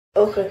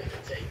Okay.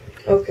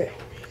 Okay.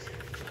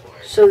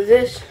 So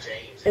this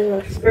is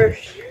my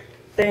first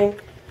thing.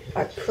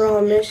 I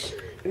promise.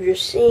 If you're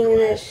seeing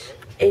this,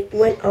 it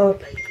went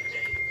up,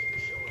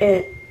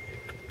 and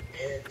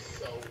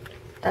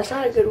that's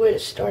not a good way to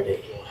start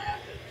it.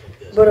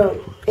 But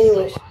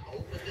anyways,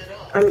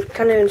 I'm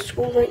kind of in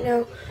school right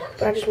now,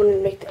 but I just wanted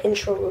to make the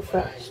intro real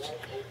fast.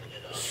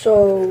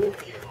 So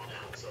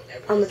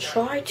I'm gonna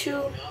try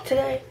to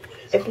today.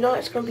 If not,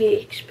 it's gonna be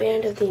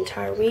expanded the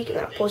entire week, and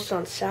I'll post it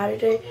on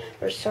Saturday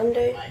or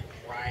Sunday.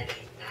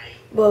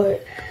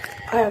 But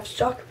I have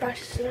soccer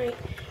practice tonight.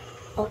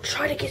 I'll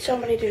try to get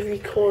somebody to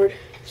record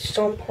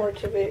some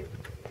parts of it,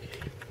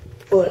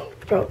 but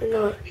probably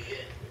not.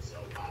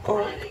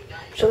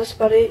 So that's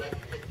about it.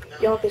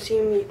 Y'all can see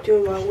me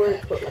doing my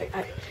work, but like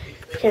I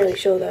can't really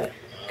show that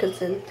because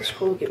then the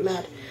school will get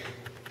mad.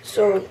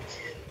 So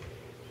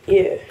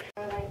yeah.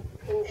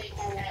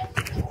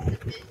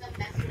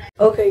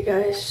 Okay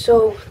guys,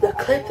 so the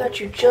clip that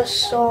you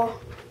just saw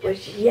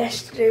was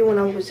yesterday when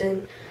I was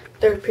in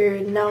 3rd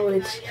period. Now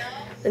it's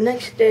the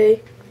next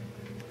day.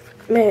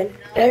 Man,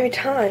 every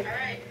time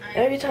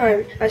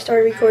I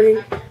start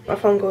recording, my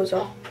phone goes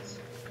off.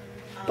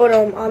 But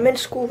I'm in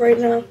school right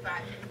now.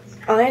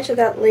 I'll answer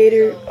that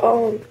later.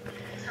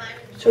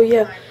 So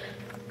yeah,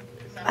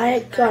 I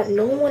got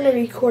no one to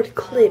record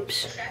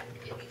clips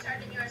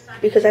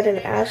because I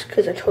didn't ask,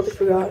 because I totally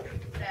forgot.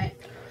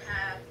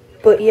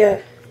 But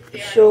yeah,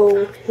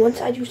 so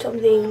once I do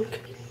something,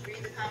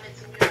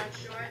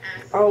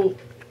 I'll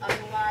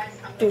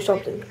do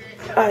something.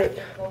 Alright,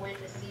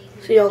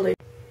 see y'all later.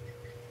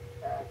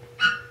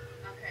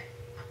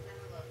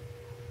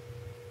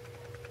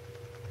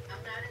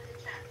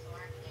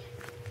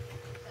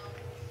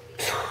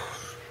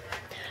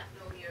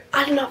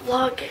 I did not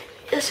vlog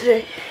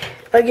yesterday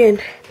again.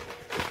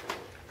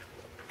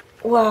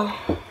 Wow.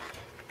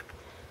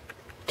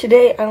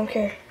 Today I don't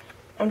care.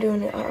 I'm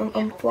doing it.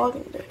 I'm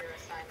vlogging today.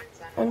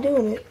 I'm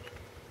doing it.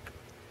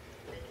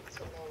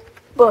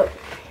 But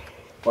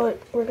what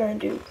we're gonna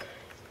do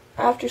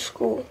after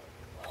school,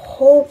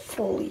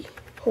 hopefully,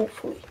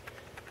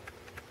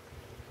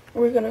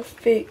 we're gonna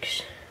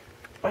fix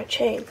my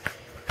chain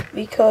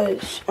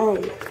because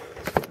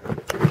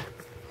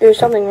there's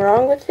something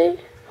wrong with it.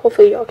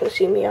 Hopefully y'all can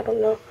see me, I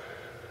don't know.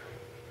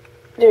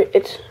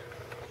 It's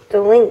the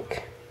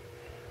link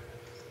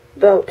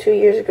about 2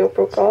 years ago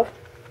broke off.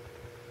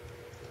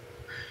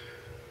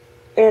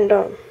 And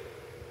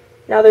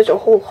now there's a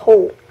whole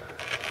hole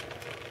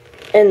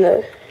in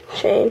the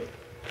chain.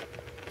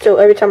 So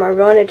every time I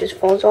run it just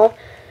falls off.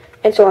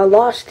 And so I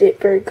lost it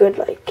for a good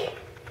like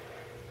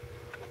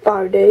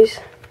 5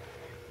 days.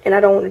 And I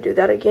don't want to do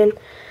that again.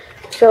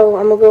 So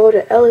I'm gonna go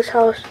to Ella's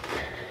house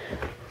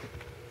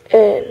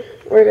and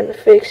we're gonna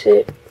fix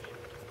it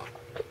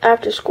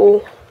after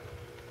school,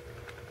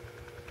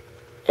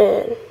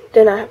 and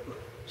then I have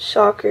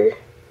soccer.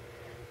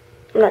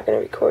 I'm not gonna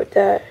record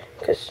that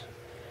because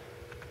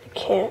I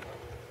can't.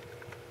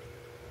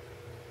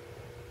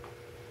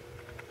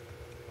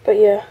 But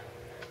yeah.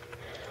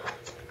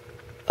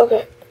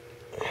 Okay.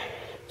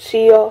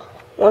 See y'all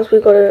once we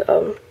go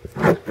to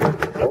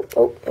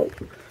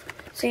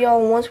See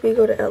y'all once we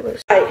go to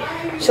Ella's.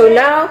 Alright, so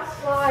now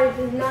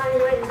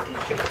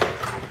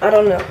I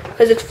don't know,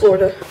 because it's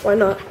Florida. Why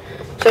not?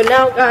 So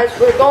now, guys,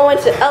 we're going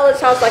to Ella's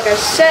house, like I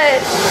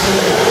said.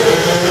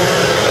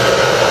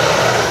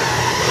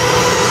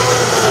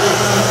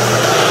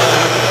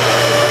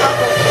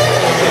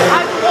 I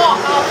have to walk.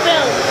 I'll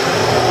film.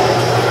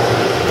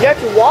 You have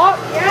to walk?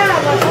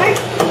 Yeah, my tire's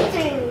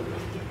flipping.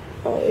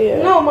 Oh,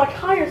 yeah. No, my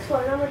tire's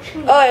flipping. I'm going to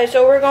change. Alright,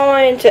 so we're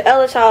going to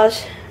Ella's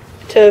house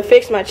to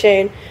fix my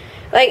chain.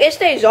 Like, it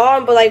stays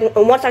on, but, like,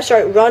 once I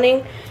start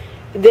running,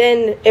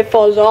 then it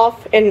falls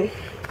off, and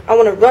I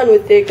want to run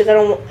with it because I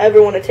don't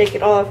ever want to take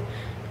it off,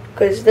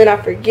 because then I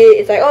forget.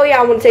 It's like, oh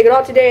yeah, I want to take it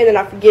off today, and then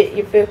I forget.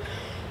 You feel?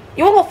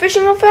 You want to go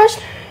fishing real fast?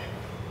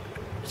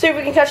 See if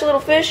we can catch a little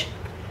fish.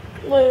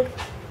 Later.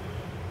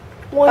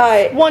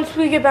 Once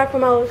we get back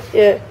from Ella's.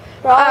 Yeah.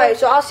 Alright,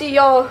 so I'll see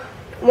y'all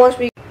once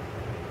we.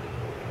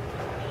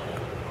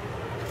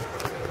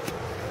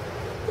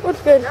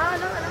 What's good? No.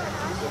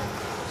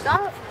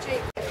 Stop.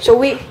 So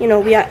we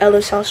at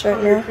Ella's house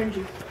right now.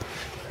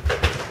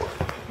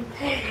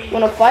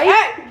 Wanna fight?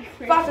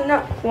 Hey, faster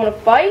now. Wanna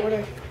fight?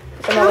 No,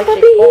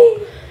 puppy.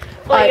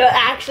 Boy, you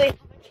actually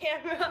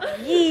have a camera.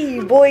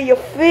 Yee, boy, you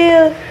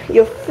feel.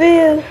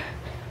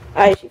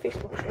 Alright, she fixed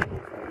my chain.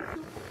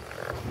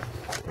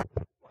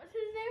 What's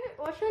his name?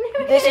 What's your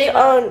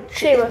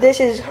name? This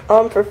is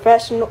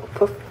unprofessional.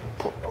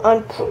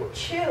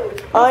 Chill.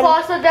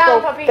 Mufasa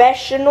down, puppy.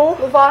 Unprofessional.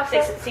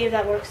 Mufasa. See if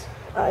that works.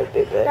 Alright,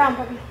 big bit. Down,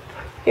 puppy.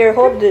 Here,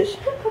 hold this.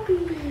 Puppy.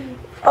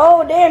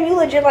 Oh, damn, you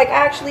legit, like,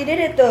 actually did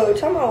it, though.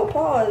 Time out,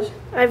 pause.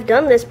 I've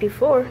done this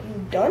before.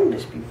 You've done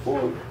this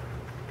before.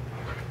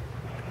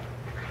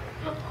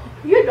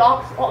 Your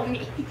dog saw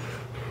me.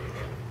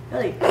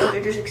 Really,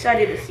 they're just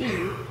excited to see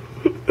you.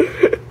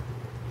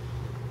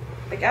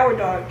 Like our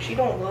dog, she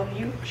don't love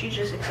you. She's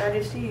just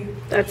excited to see you.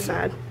 That's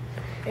sad.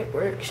 It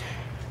works.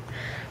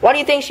 Why do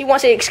you think she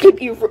wants to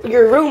escape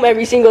your room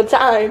every single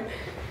time?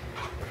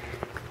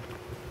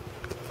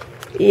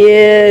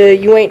 Yeah,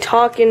 you ain't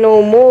talking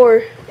no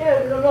more.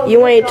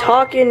 You ain't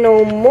talking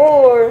no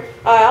more.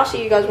 Alright, I'll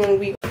see you guys when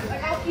we... Wait,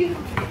 did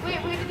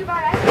you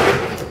buy that?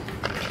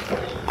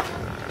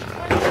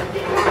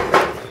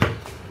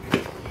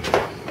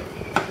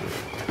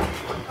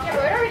 Yeah,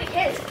 but it already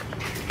is.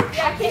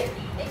 Yeah, I can't.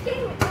 It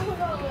came.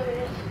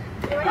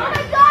 Oh my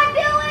God,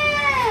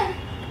 Dylan!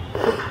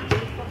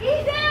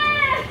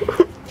 Ethan!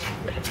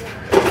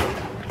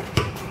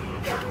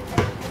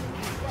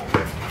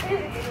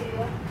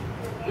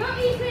 No,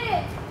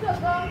 Ethan! So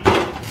go.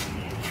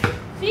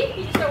 See?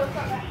 He just throw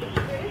something back.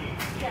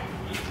 Yeah.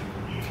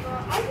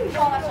 I can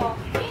draw that off.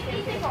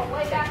 Ethan's all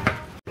way back.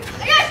 I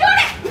gotta shoot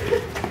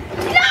it!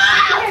 No!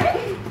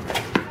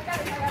 I got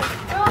it.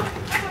 Oh.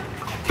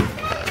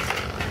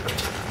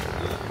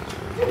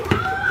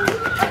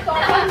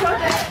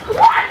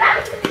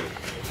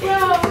 Bro,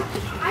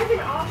 I've been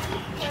off.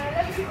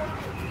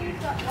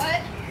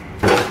 What?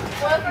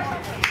 What?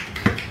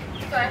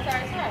 Sorry.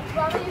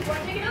 Probably you want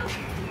to take it out?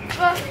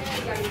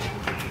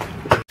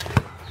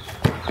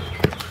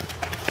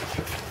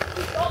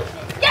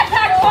 Get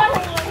back one!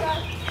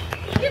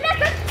 Get back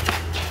one!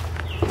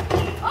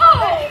 Oh!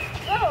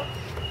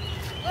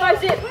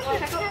 That's it.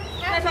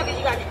 That's okay,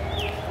 you got it.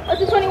 Let's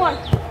do 21.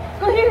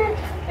 Go here.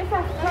 It's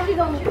fast. Now he's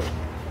on you.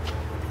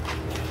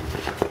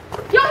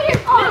 Yo, here!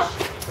 Oh!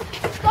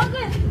 Stop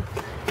this!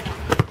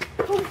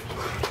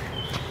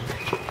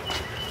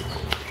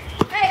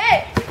 Hey!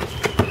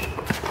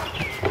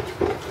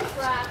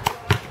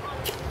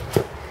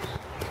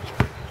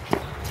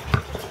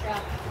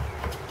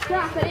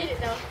 Crap, I did it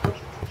though.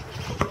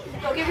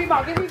 Go, give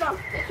rebound. No, let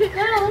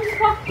me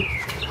pop.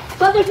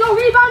 But there's no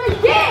rebound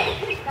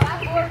again!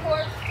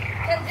 Four.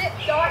 That's it.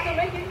 So I can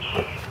make it.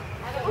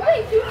 Okay,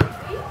 2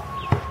 3.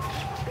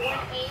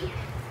 1-8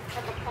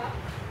 at the top.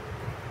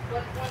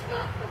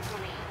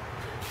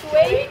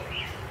 1-8.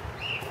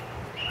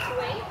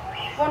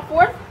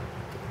 1/4.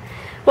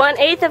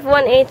 1/8 of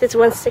 1/8 is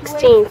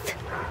 1/16.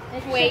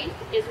 2/8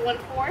 is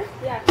 1/4.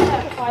 Yeah,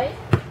 classify it.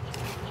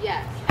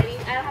 Yes. I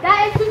don't have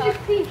That is a cup,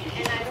 2/16.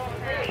 and I don't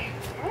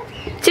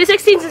have.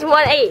 2/16 is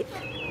 1/8.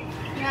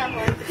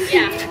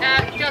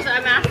 Yeah. Joseph,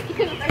 I'm asking.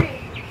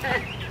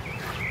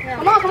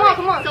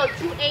 Come on. So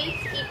 2/8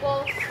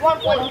 equals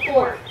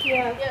 1/4.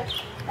 Yeah. Yes.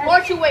 Or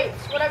 2/8,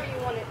 whatever you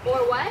want it.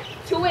 Or what?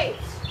 2/8.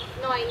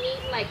 No, I need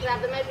like I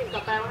have the measuring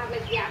cup, but I don't have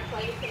like the actual. I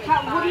need to make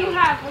What do you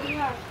have?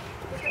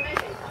 What's the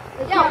measuring cup?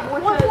 Yeah,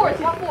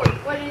 1/4.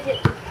 What is it?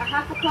 A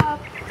half a cup?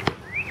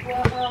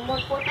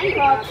 1/4 I need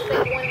cup? to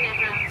like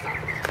 1.5 cups.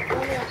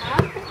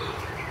 1.5?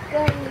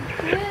 Then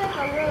give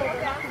a little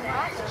bit.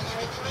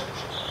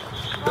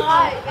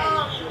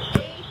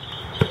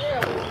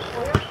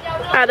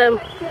 Adam.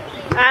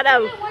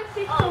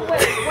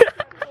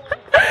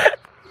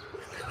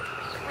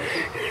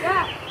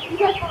 Yeah,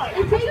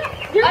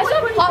 because I saw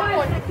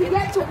popcorn. You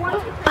get to 1.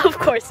 Of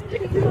course you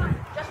do.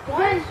 Just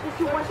one is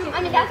to 1. I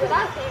mean, that's what I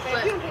think.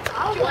 But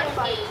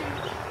 1/8.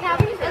 Yeah,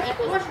 but you said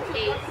Equals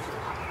 2/8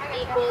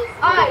 equals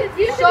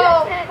so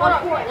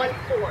 1/4.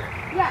 1/4.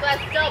 Yeah. So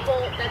that's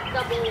double.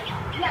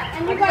 Yeah,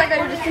 and you guys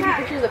are just taking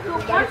pictures of it.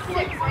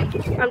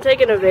 1/6. I'm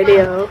taking a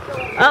video.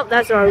 Oh,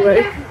 that's the wrong way.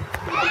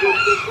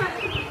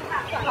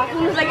 As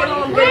soon as I get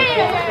home, I'm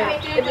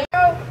good.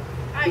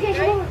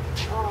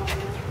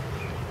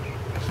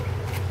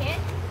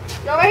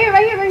 Go right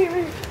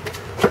here.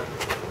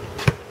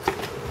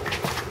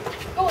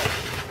 Go.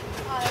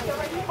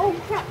 Oh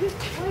crap! Wait.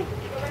 Go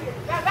right here.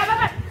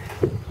 Back.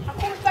 I'm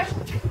going special.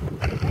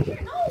 Right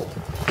here. No.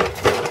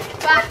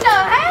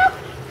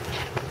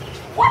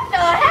 What the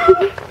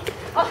hell?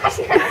 Oh, I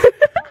see.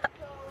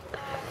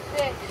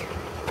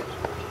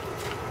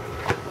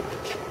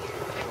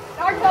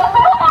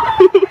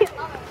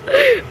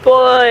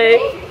 Boy.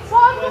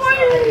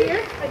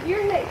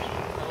 Adir, Nate.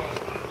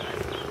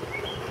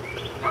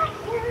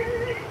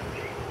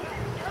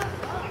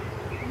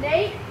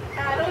 Nate,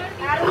 Adam,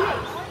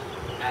 Nate.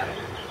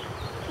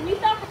 Can you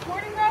stop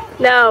recording, bro?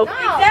 No.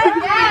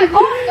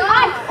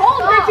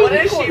 What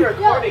is she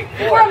recording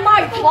For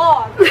my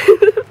vlog.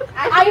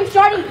 I am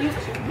starting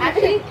YouTube.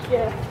 Actually,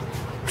 yeah.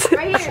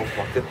 Right here.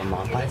 Fucked up my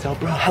mom finds out,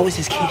 bro. How is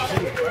this kid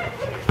here?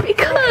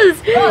 Because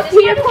he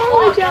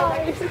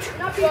apologized.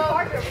 Not being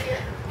Parker over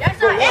here. That's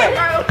not it,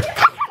 bro.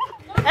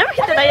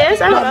 Everything I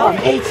is, I My don't mom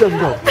know. hates him,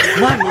 bro.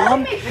 My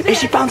mom, if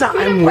she finds out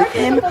I'm with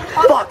him,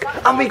 fuck,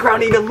 I'm gonna be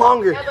grounded even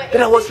longer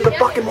than I was for the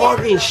fucking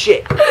laundry and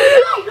shit. Watch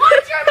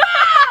your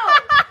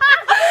mouth!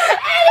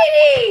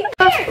 Editing!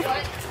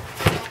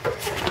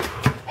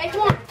 Hey,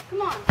 come on.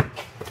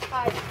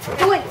 Alright,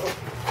 do it.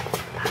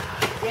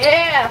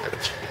 Yeah.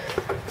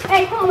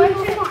 Hey, come on.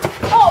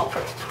 Oh!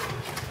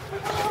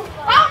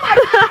 Oh my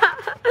God!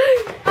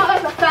 Oh,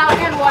 that's a foul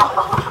and one.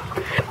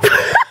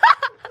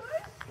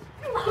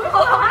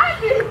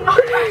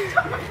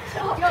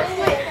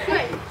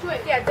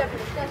 Switch. Yeah,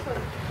 definitely. That's what.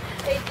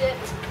 They did.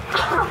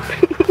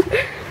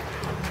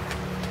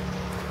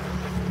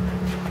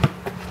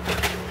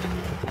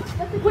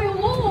 Wait,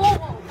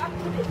 whoa.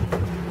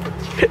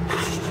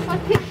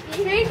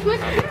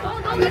 Oh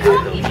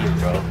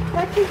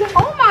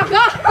my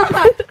god!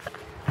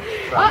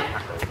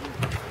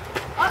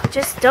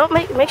 Just don't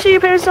make sure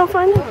your parents don't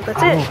find out.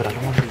 That's I know, it. but I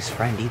don't want to be his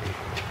friend either.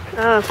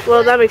 Oh,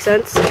 well, that makes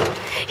sense.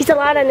 He's a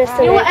lot of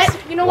mistakes.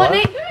 You know what,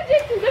 Nate?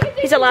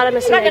 He's a lot of I'm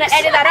not mistakes. gonna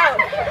edit that out.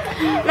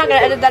 I'm not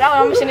gonna edit that out.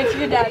 I'm gonna send it to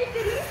your dad.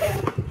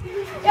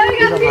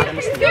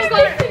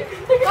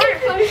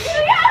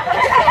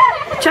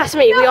 Trust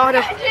me, we all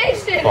know.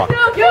 Jason, Fuck.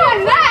 you're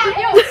like that.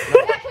 Yo,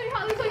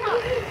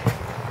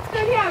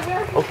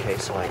 Okay,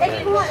 so I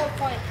guess.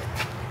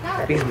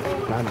 Because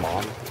my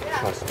mom,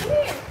 trust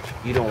me,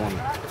 you don't want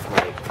to,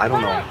 like, I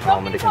don't know how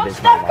I'm going to convince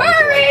my mom to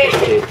like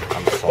this kid.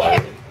 I'm sorry.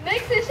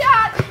 Makes the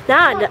shot.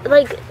 Nah,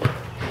 like,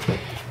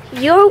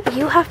 you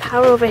have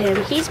power over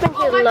him. He's been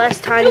here less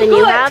time than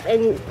you have,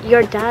 and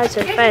your dads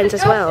are friends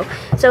as well.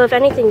 So if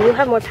anything, you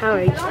have more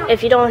power.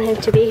 If you don't want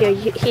him to be here,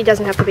 he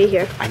doesn't have to be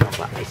here. I know,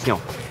 but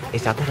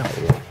it's not that I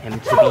don't want him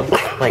to be,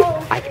 like,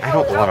 I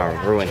don't want to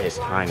ruin his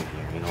time here,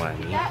 you know what I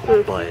mean?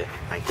 But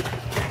I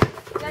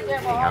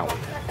can't hang out with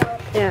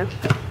him. Yeah.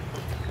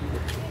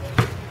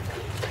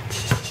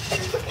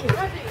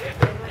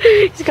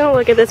 He's gonna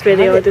look at this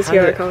video and just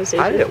hear our How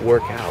conversation. did it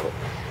work out?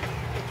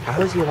 How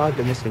is he allowed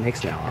to Mr.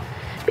 Nix now?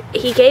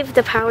 He gave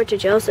the power to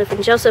Joseph,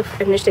 and Joseph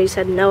initially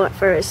said no at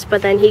first,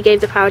 but then he gave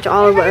the power to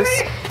all of us,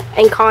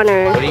 and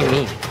Connor, What do you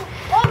mean?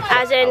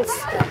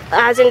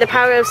 as in the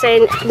power of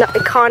saying no,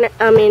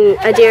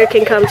 Adir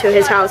can come to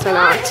his house or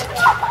not.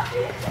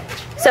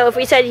 So if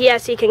we said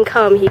yes, he can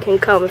come, he can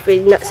come. If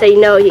we say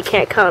no, he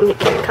can't come, he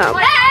can't come.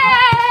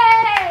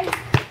 Hey!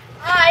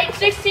 Alright,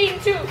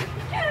 16-2.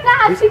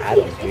 Nah, Who's 16.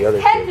 Adam's the other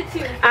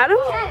 10-2. Adam?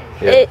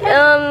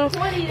 Yeah.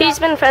 He's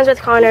been friends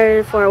with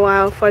Connor for a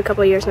while, for a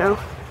couple of years now.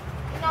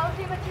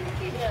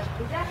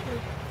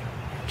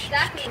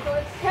 Exactly. So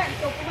it's 10.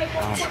 So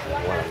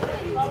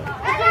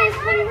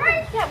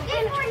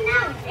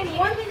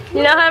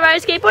You know how to ride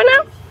a skateboard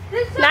now?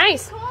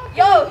 Nice.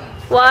 Yo.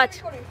 What?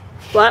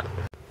 What?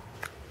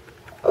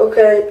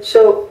 Okay,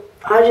 so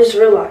I just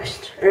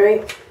realized,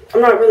 alright?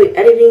 I'm not really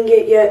editing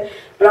it yet,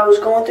 but I was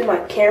going through my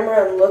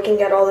camera and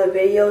looking at all the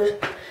videos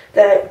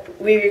that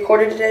we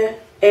recorded today,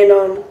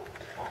 and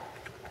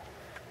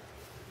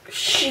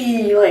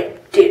she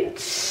like did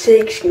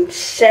 6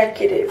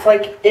 consecutive.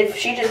 Like if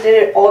she just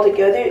did it all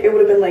together, it would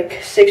have been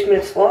like 6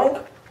 minutes long.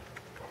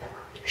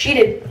 She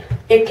did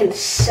it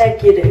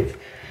consecutive,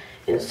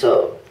 and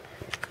so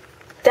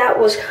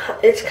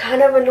it's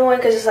kind of annoying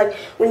because it's like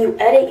when you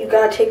edit, you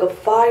gotta take a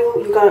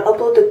file, you gotta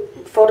upload the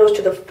photos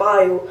to the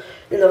file,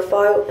 and the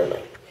file, and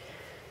like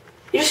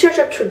you just search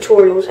up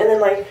tutorials, and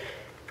then like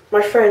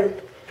my friend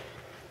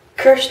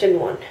Kirsten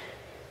one.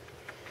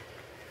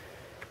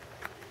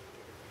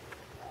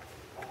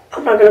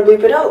 I'm not gonna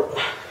bleep it out.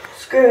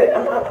 Screw it.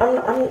 I'm not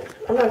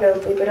gonna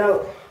bleep it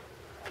out.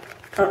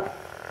 I'm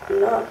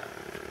not.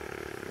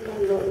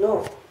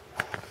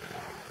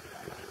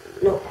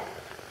 No.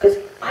 Because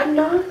I'm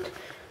not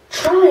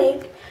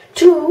trying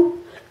to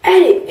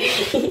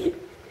edit.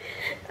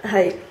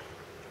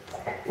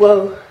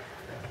 Well,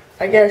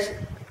 I guess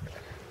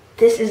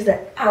this is the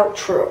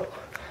outro.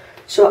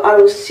 So I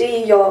will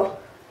see y'all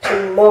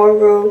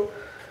tomorrow,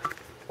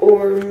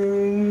 or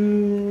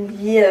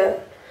yeah,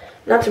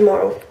 not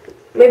tomorrow,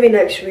 maybe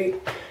next week.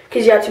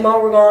 Cause yeah,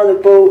 tomorrow we're going on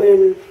the boat,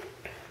 and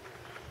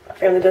my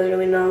family doesn't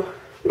really know,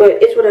 but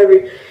it's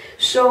whatever.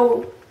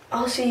 So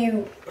I'll see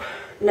you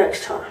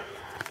next time.